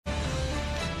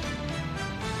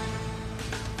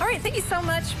All right, thank you so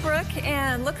much, Brooke.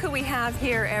 And look who we have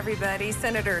here, everybody.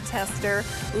 Senator Tester,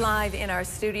 live in our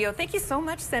studio. Thank you so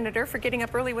much, Senator, for getting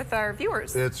up early with our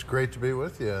viewers. It's great to be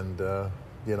with you. And,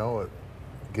 you know,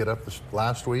 get up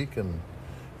last week and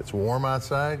it's warm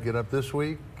outside. Get up this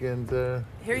week and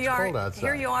it's cold outside.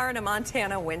 Here you are in a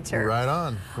Montana winter. Right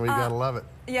on. We gotta love it.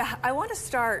 Yeah, I want to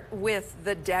start with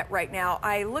the debt right now.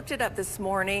 I looked it up this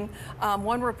morning.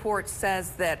 One report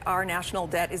says that our national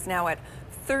debt is now at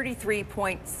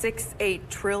 $33.68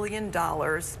 trillion.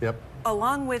 Yep.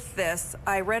 Along with this,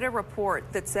 I read a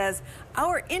report that says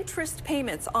our interest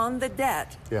payments on the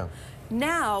debt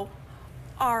now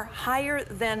are higher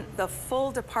than the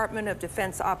full Department of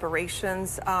Defense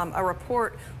operations. A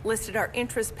report listed our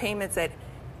interest payments at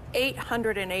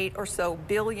 $808 or so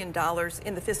billion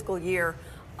in the fiscal year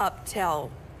up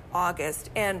till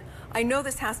August. And I know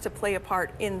this has to play a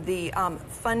part in the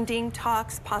funding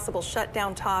talks, possible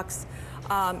shutdown talks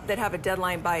that have a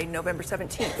deadline by November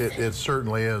 17th. It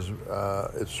certainly is.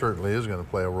 It certainly is going to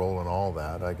play a role in all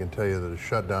that. I can tell you that a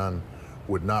shutdown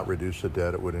would not reduce the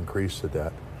debt; it would increase the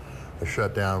debt. A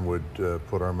shutdown would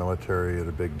put our military at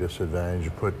a big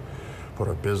disadvantage, put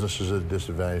our businesses at a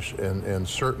disadvantage, and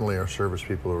certainly our service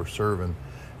people who are serving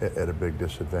at a big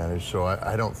disadvantage. So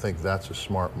I don't think that's a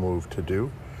smart move to do.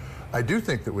 I do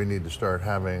think that we need to start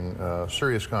having a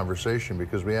serious conversation,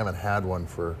 because we haven't had one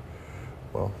for,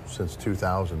 well, since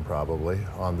 2000 probably,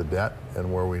 on the debt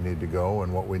and where we need to go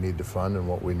and what we need to fund and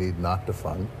what we need not to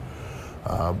fund.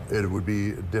 It would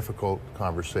be a difficult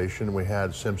conversation. We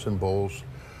had Simpson-Bowles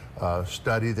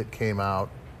study that came out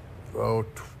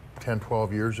 10,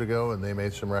 12 years ago, and they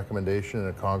made some recommendation,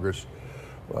 and Congress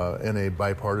in a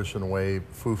bipartisan way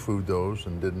foo-fooed those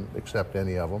and didn't accept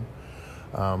any of them.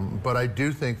 But I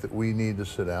do think that we need to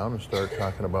sit down and start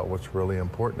talking about what's really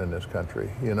important in this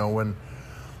country. You know,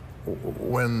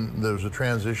 when there was a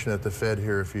transition at the Fed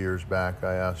here a few years back,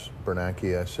 I asked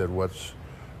Bernanke, I said, what's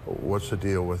the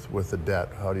deal with the debt?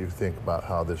 How do you think about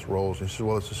how this rolls? He said,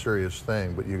 well, it's a serious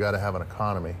thing, but you got to have an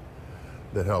economy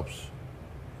that helps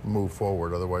move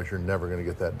forward. Otherwise, you're never going to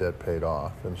get that debt paid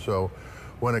off. And so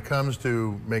when it comes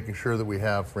to making sure that we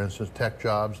have, for instance, tech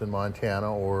jobs in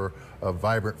Montana, or a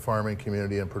vibrant farming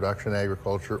community and production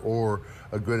agriculture, or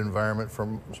a good environment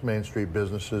for Main Street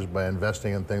businesses by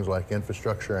investing in things like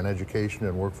infrastructure and education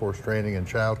and workforce training and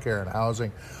childcare and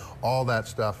housing, all that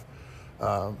stuff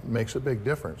makes a big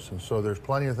difference. And so there's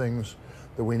plenty of things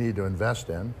that we need to invest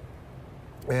in.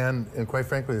 And quite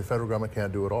frankly, the federal government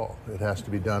can't do it all. It has to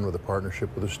be done with a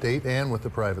partnership with the state and with the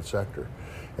private sector.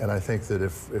 And I think that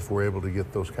if we're able to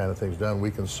get those kind of things done,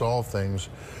 we can solve things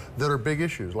that are big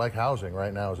issues, like housing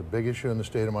right now is a big issue in the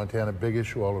state of Montana, big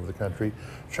issue all over the country.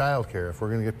 Childcare, if we're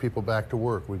going to get people back to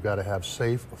work, we've got to have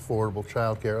safe, affordable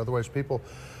childcare. Otherwise, people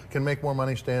can make more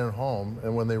money staying at home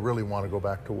and when they really want to go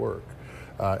back to work.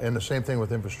 And the same thing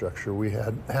with infrastructure. We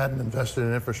hadn't invested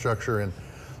in infrastructure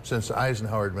since the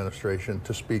Eisenhower administration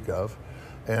to speak of,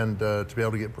 and to be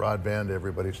able to get broadband to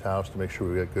everybody's house, to make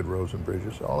sure we got good roads and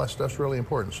bridges. All that stuff's really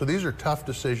important. So these are tough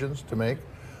decisions to make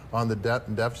on the debt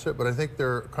and deficit, but I think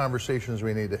there are conversations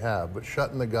we need to have. But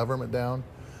shutting the government down,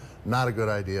 not a good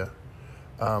idea.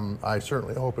 I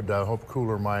certainly hope it does. I hope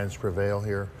cooler minds prevail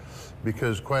here,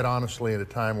 because quite honestly, at a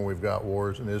time when we've got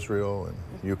wars in Israel and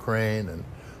Ukraine, and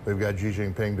we've got Xi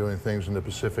Jinping doing things in the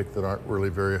Pacific that aren't really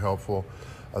very helpful,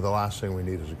 the last thing we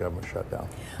need is a government shutdown.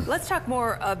 Let's talk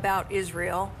more about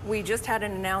Israel. We just had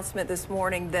an announcement this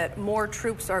morning that more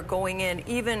troops are going in,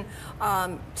 even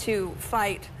to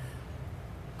fight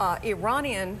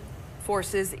Iranian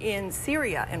forces in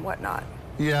Syria and whatnot.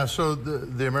 Yeah, so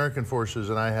the American forces,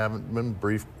 and I haven't been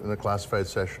briefed in a classified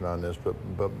session on this, but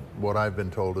what I've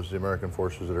been told is the American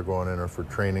forces that are going in are for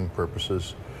training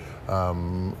purposes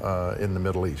in the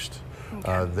Middle East.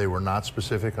 Okay. They were not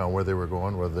specific on where they were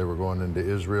going, whether they were going into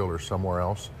Israel or somewhere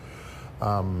else.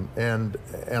 And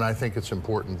I think it's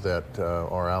important that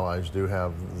our allies do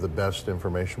have the best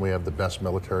information. We have the best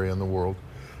military in the world.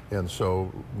 And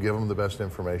so give them the best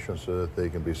information so that they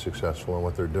can be successful in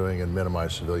what they're doing and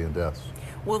minimize civilian deaths.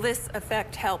 Will this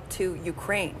affect help to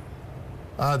Ukraine?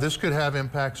 This could have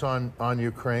impacts on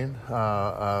Ukraine.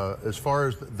 As far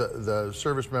as the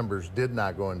service members did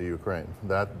not go into Ukraine,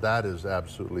 that is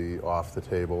absolutely off the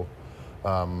table.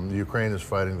 Ukraine is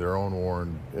fighting their own war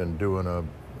and doing an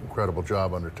incredible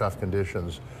job under tough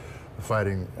conditions,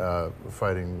 fighting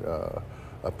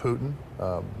Putin.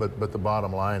 But the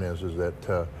bottom line is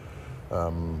that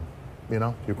you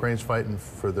know, Ukraine's fighting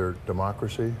for their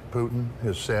democracy. Putin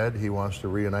has said he wants to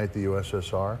reunite the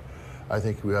USSR. I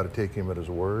think we ought to take him at his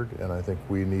word, and I think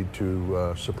we need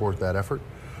to support that effort.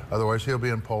 Otherwise, he'll be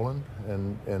in Poland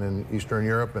and in Eastern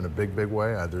Europe in a big, big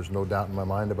way. There's no doubt in my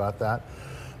mind about that.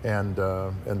 And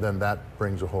then that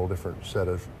brings a whole different set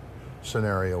of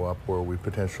scenario up where we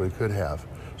potentially could have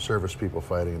service people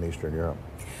fighting in Eastern Europe.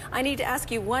 I need to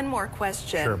ask you one more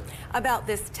question about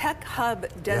this tech hub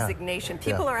designation.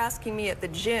 People are asking me at the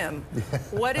gym,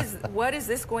 what is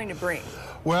this going to bring?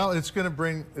 Well, it's going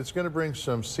to bring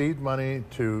some seed money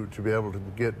to be able to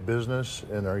get business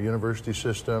in our university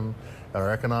system and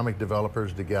our economic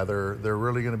developers together. They're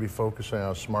really going to be focusing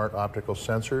on smart optical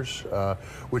sensors,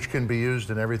 which can be used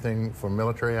in everything from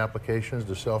military applications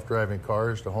to self-driving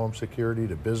cars to home security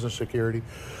to business security.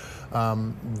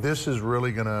 This is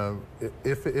really going to,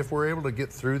 if we're able to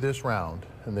get through this round,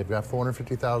 and they've got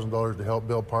 $450,000 to help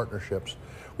build partnerships,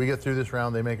 we get through this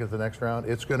round, they make it to the next round,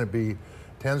 it's going to be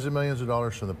tens of millions of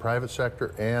dollars from the private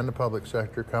sector and the public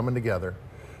sector coming together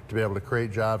to be able to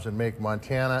create jobs and make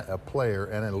Montana a player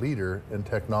and a leader in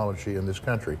technology in this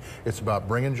country. It's about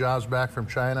bringing jobs back from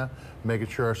China, making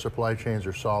sure our supply chains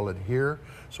are solid here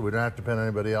so we don't have to depend on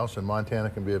anybody else, and Montana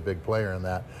can be a big player in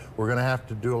that. We're going to have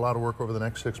to do a lot of work over the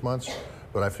next 6 months,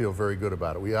 but I feel very good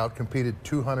about it. We outcompeted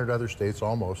 200 other states,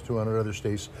 almost 200 other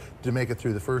states, to make it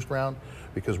through the first round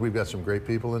because we've got some great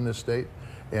people in this state,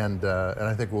 and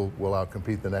I think we'll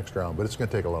outcompete the next round, but it's going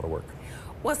to take a lot of work.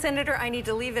 Well, Senator, I need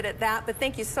to leave it at that, but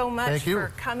thank you so much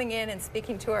for coming in and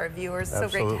speaking to our viewers.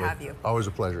 Absolutely. So great to have you. Always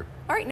a pleasure. All right.